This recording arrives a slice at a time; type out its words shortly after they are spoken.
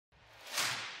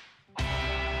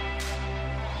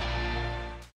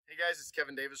guys, it's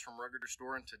Kevin Davis from Rugged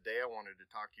Restore, and today I wanted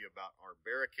to talk to you about our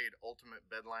Barricade Ultimate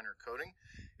Bedliner coating.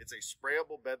 It's a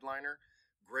sprayable bedliner,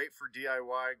 great for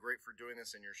DIY, great for doing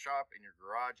this in your shop, in your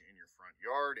garage, in your front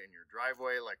yard, in your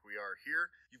driveway like we are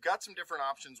here. You've got some different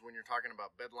options when you're talking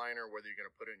about bedliner, whether you're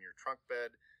going to put it in your trunk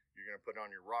bed, you're going to put it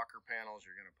on your rocker panels,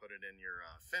 you're going to put it in your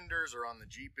fenders or on the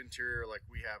Jeep interior like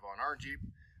we have on our Jeep.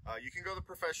 You can go the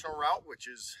professional route, which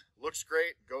looks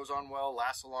great, goes on well,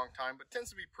 lasts a long time, but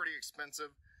tends to be pretty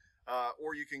expensive.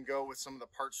 Or you can go with some of the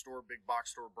parts store, big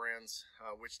box store brands,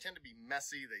 which tend to be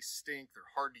messy, they stink,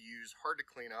 they're hard to use, hard to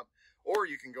clean up. Or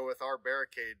you can go with our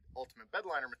Barricade Ultimate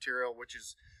Bedliner material, which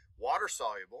is water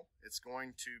soluble. It's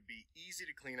going to be easy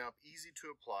to clean up, easy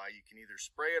to apply. You can either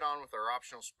spray it on with our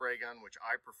optional spray gun, which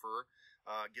I prefer,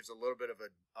 gives a little bit of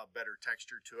a better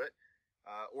texture to it.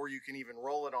 Or you can even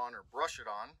roll it on or brush it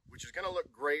on, which is going to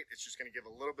look great. It's just going to give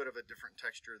a little bit of a different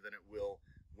texture than it will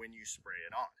when you spray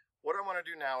it on. What I want to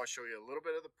do now is show you a little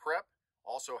bit of the prep,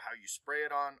 also how you spray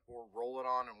it on or roll it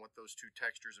on and what those two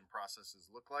textures and processes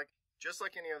look like. Just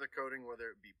like any other coating, whether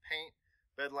it be paint,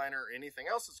 bedliner, or anything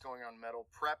else that's going on metal,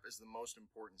 prep is the most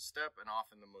important step and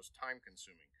often the most time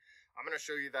consuming. I'm going to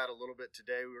show you that a little bit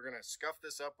today. We're going to scuff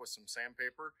this up with some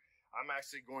sandpaper. I'm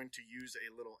actually going to use a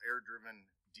little air-driven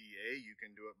DA. You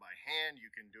can do it by hand,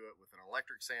 you can do it with an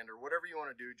electric sander, whatever you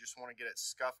want to do. Just want to get it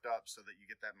scuffed up so that you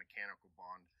get that mechanical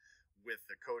bond with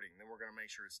the coating. Then we're going to make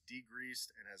sure it's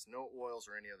degreased and has no oils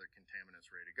or any other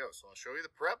contaminants ready to go. So I'll show you the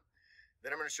prep,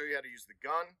 then I'm going to show you how to use the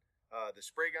gun, the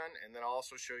spray gun, and then I'll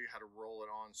also show you how to roll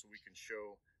it on so we can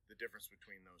show the difference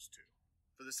between those two.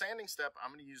 For the sanding step,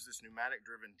 I'm going to use this pneumatic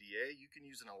driven DA. You can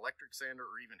use an electric sander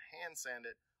or even hand sand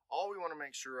it. All we want to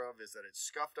make sure of is that it's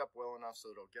scuffed up well enough so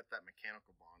it'll get that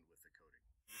mechanical bond with the coating.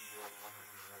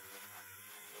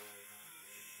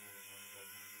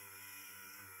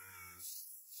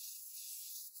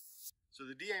 So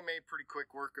the DA made pretty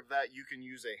quick work of that. You can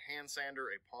use a hand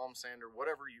sander, a palm sander,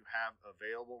 whatever you have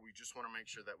available. We just want to make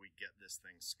sure that we get this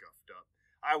thing scuffed up.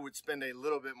 I would spend a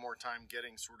little bit more time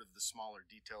getting sort of the smaller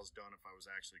details done if I was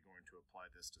actually going to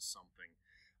apply this to something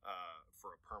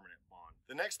for a permanent bond.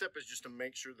 The next step is just to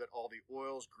make sure that all the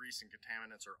oils, grease, and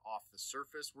contaminants are off the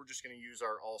surface. We're just going to use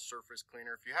our all surface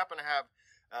cleaner. If you happen to have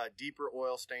deeper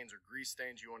oil stains or grease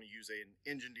stains, you want to use an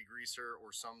engine degreaser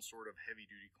or some sort of heavy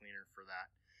duty cleaner for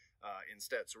that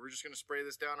instead. So we're just going to spray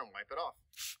this down and wipe it off.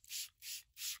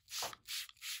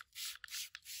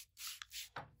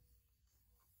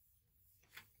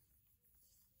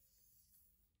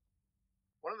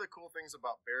 One of the cool things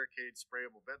about Barricade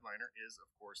Sprayable Bedliner is, of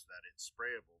course, that it's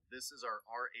sprayable. This is our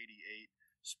R88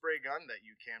 spray gun that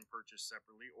you can purchase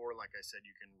separately, or like I said,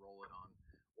 you can roll it on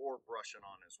or brush it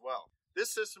on as well.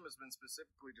 This system has been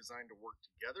specifically designed to work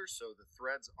together, so the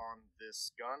threads on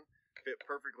this gun fit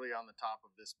perfectly on the top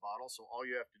of this bottle. So all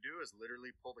you have to do is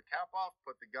literally pull the cap off,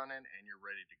 put the gun in, and you're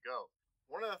ready to go.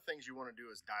 One of the things you want to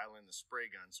do is dial in the spray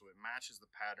gun so it matches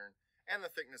the pattern and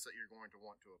the thickness that you're going to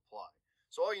want to apply.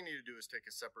 So all you need to do is take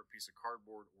a separate piece of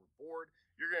cardboard or board.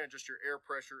 You're going to adjust your air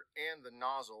pressure and the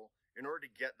nozzle in order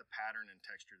to get the pattern and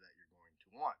texture that you're going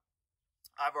to want.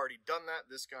 I've already done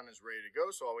that. This gun is ready to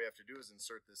go. So all we have to do is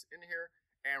insert this in here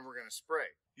and we're going to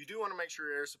spray. You do want to make sure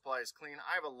your air supply is clean.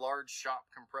 I have a large shop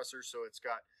compressor, so it's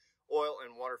got oil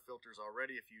and water filters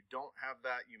already. If you don't have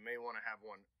that, you may want to have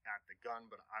one at the gun,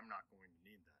 but I'm not going to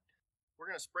need that. We're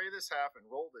going to spray this half and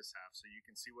roll this half so you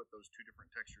can see what those two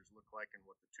different textures look like and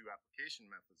what the two application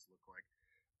methods look like.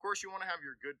 Of course, you want to have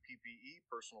your good PPE,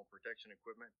 personal protection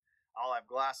equipment. I'll have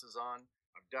glasses on.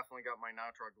 I've definitely got my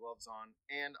nitrile gloves on,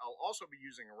 and I'll also be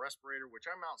using a respirator, which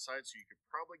I'm outside, so you could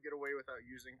probably get away without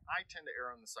using. I tend to err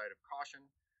on the side of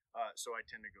caution, so I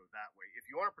tend to go that way.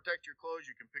 If you want to protect your clothes,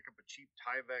 you can pick up a cheap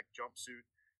Tyvek jumpsuit,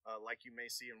 like you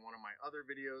may see in one of my other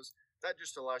videos. That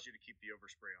just allows you to keep the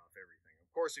overspray off everything.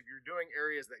 Of course, if you're doing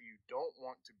areas that you don't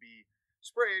want to be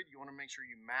sprayed, you want to make sure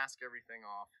you mask everything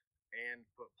off and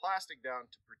put plastic down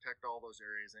to protect all those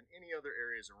areas and any other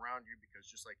areas around you,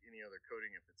 because just like any other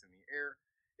coating, if it's in the air,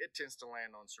 it tends to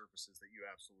land on surfaces that you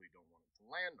absolutely don't want it to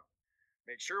land on.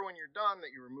 Make sure when you're done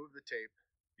that you remove the tape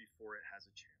before it has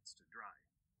a chance to dry.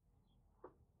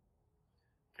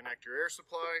 Connect your air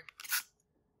supply,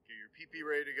 get your PP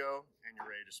ready to go, and you're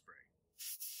ready to spray.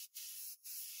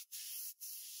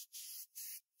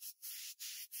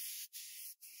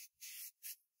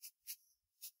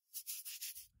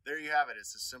 There you have it.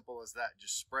 It's as simple as that.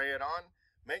 Just spray it on.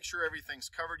 Make sure everything's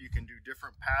covered. You can do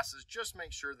different passes. Just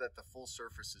make sure that the full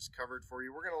surface is covered for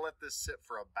you. We're going to let this sit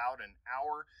for about an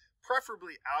hour,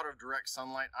 preferably out of direct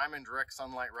sunlight. I'm in direct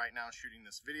sunlight right now shooting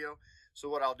this video. So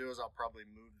what I'll do is I'll probably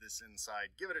move this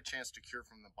inside, give it a chance to cure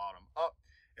from the bottom up,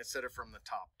 instead of from the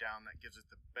top down. That gives it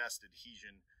the best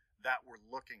adhesion that we're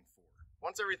looking for.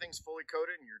 Once everything's fully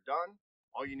coated and you're done,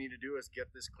 all you need to do is get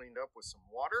this cleaned up with some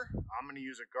water. I'm going to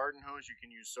use a garden hose. You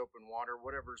can use soap and water,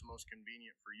 whatever is most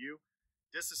convenient for you.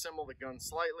 Disassemble the gun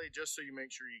slightly just so you make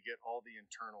sure you get all the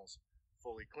internals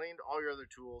fully cleaned. All your other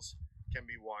tools can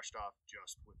be washed off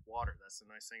just with water. That's the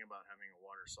nice thing about having a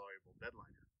water-soluble bed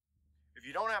liner. If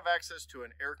you don't have access to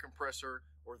an air compressor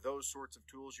or those sorts of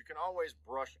tools, you can always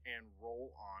brush and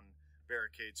roll on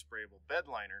Barricade Sprayable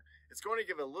Bed Liner. It's going to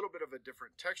give a little bit of a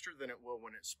different texture than it will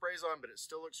when it sprays on, but it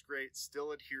still looks great,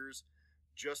 still adheres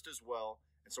just as well.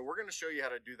 And so we're going to show you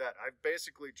how to do that. I've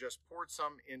basically just poured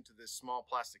some into this small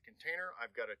plastic container.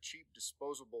 I've got a cheap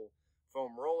disposable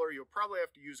foam roller. You'll probably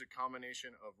have to use a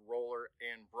combination of roller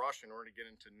and brush in order to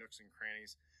get into nooks and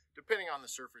crannies, depending on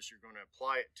the surface you're going to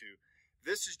apply it to.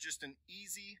 This is just an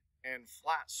easy and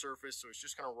flat surface, so it's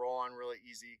just going to roll on really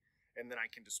easy, and then I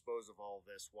can dispose of all of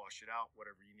this, wash it out,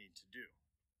 whatever you need to do.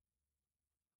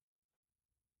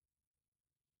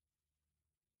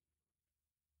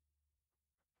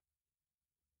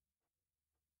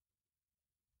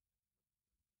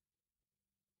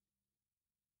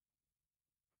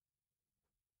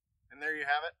 And there you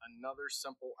have it, another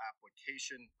simple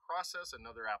application process,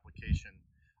 another application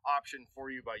option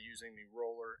for you by using the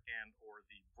roller and or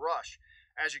the brush.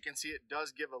 As you can see, it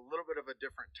does give a little bit of a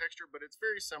different texture, but it's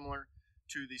very similar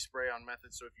to the spray-on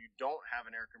method. So if you don't have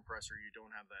an air compressor, you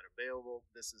don't have that available,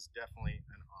 this is definitely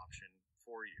an option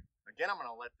for you. Again, I'm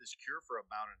going to let this cure for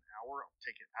about an hour. I'll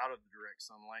take it out of the direct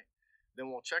sunlight.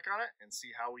 Then we'll check on it and see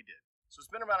how we did. So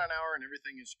it's been about an hour and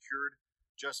everything is cured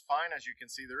just fine. As you can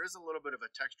see, there is a little bit of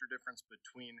a texture difference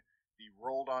between the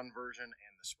rolled on version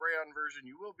and the spray on version.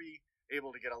 You will be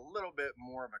able to get a little bit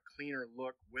more of a cleaner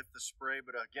look with the spray,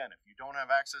 but again, if you don't have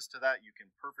access to that, you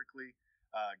can perfectly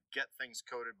get things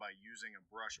coated by using a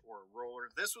brush or a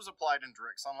roller. This was applied in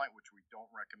direct sunlight, which we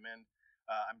don't recommend.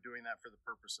 I'm doing that for the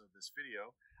purpose of this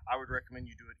video. I would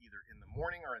recommend you do it either in the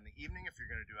morning or in the evening if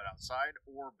you're going to do it outside,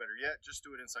 or better yet, just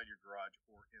do it inside your garage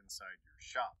or inside your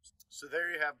shops. So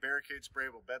there you have Barricade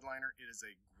Sprayable Bed Liner. It is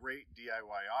a great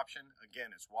DIY option.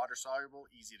 Again, it's water soluble,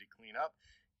 easy to clean up,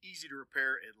 easy to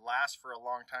repair. It lasts for a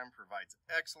long time, provides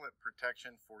excellent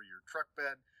protection for your truck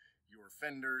bed, your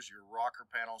fenders, your rocker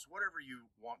panels, whatever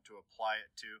you want to apply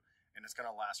it to, and it's going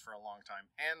to last for a long time.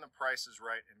 And the price is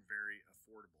right and very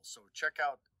affordable. So check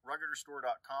out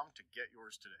ruggederstore.com to get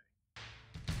yours today.